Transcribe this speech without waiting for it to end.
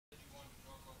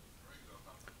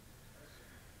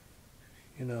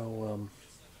You know,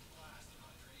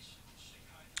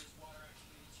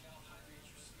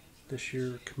 this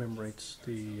year commemorates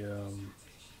the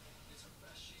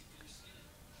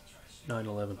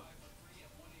 9/11,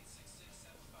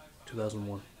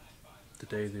 2001, the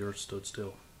day the Earth stood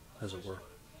still, as it were.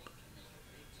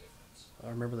 I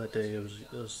remember that day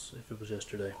as if it was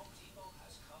yesterday.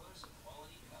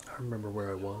 I remember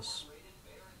where I was.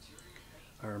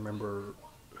 I remember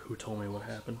who told me what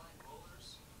happened.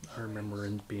 I remember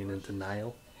being in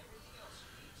denial.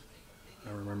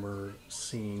 I remember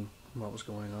seeing what was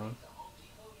going on.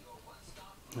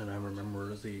 And I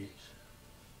remember the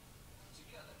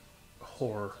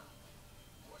horror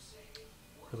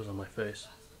that was on my face.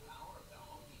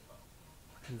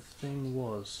 And the thing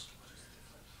was,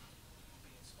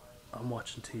 I'm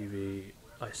watching TV,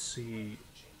 I see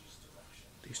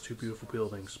these two beautiful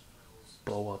buildings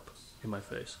blow up in my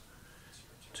face.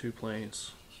 Two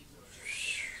planes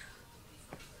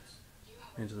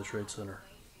into the Trade Center.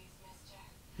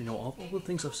 You know, all the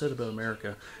things I've said about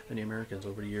America and the Americans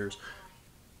over the years,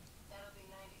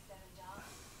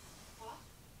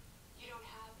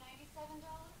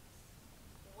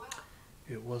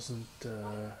 it wasn't,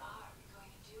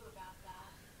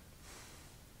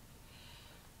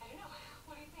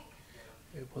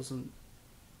 it wasn't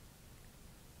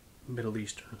Middle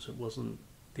Easterns, it wasn't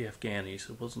the Afghanis,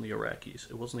 it wasn't the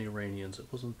Iraqis, it wasn't the Iranians, it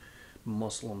wasn't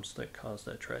Muslims that caused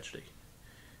that tragedy.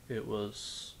 It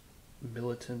was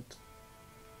militant,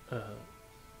 uh,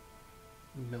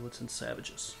 militant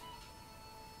savages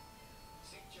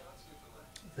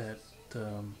that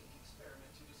um,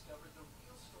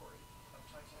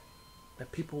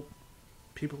 that people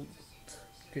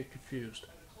get confused,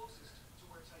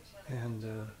 and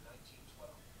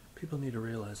people need to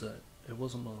realize that it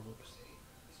wasn't Muslims.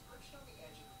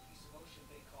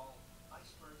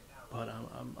 But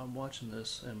I'm watching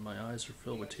this and my eyes are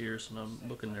filled with tears and I'm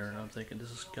looking there and I'm thinking this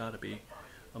has got to be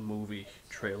a movie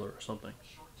trailer or something.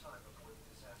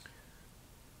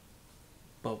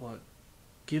 But what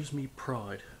gives me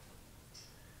pride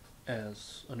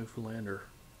as a Newfoundlander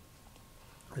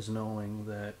is knowing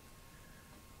that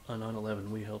on 9/11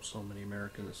 we helped so many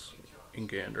Americans in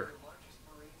Gander.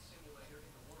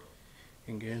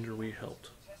 In Gander we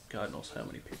helped God knows how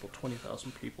many people,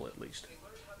 20,000 people at least.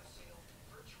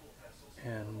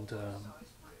 And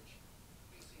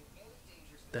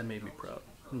that made me proud,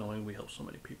 knowing we helped so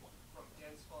many people.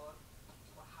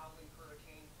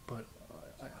 But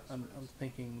I'm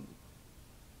thinking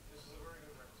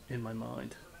in my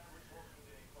mind,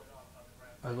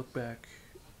 I look back,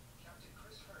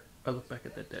 I look back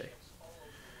at that day,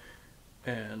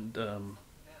 and the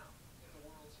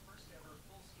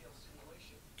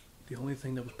only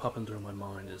thing that was popping through my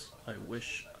mind is I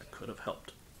wish I could have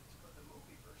helped.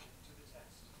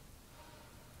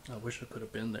 I wish I could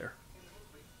have been there.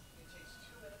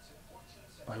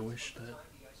 I wish that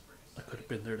I could have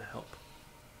been there to help.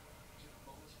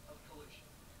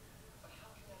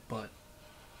 But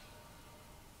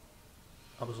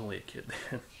I was only a kid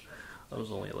then. I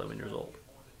was only 11 years old.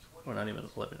 Or not even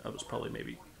 11, I was probably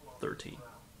maybe 13.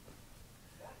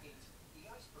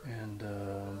 And,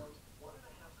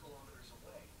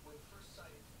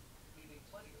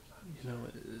 you know,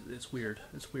 it's weird.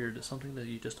 It's weird. It's something that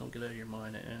you just don't get out of your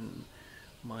mind. And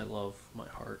my love, my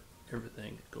heart,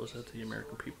 everything goes out to the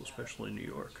American people, especially in New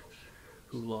York,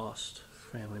 who lost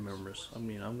family members. I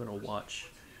mean, I'm going to watch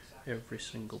every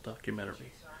single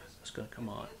documentary that's going to come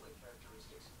on.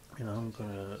 And I'm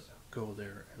going to go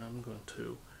there and I'm going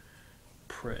to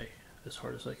pray as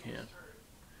hard as I can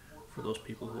for those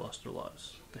people who lost their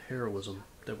lives. The heroism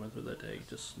that went through that day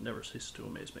just never ceases to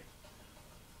amaze me.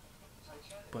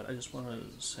 But I just want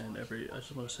to send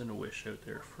a wish out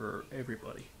there for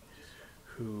everybody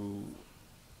who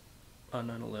on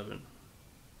 9/11,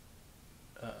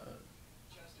 uh,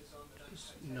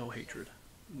 just no hatred,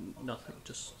 nothing,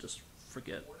 just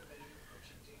forget,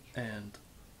 and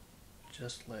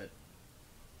just let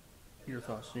your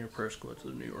thoughts and your prayers go out to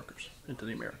the New Yorkers and to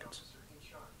the Americans,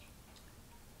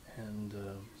 and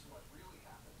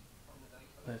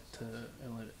let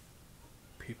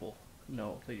people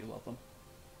know that you love them.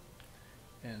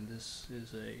 And this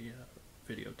is a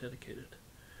video dedicated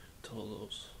to all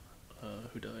those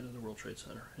who died in the World Trade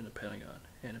Center, in the Pentagon,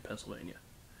 and in Pennsylvania.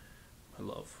 My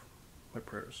love, my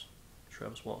prayers.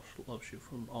 Travis Walsh loves you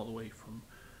from all the way from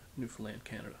Newfoundland,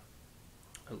 Canada.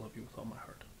 I love you with all my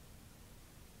heart.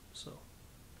 So,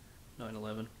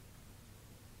 9/11,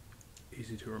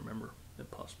 easy to remember,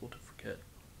 impossible to forget.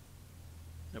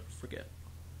 Never forget.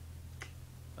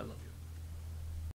 I love you.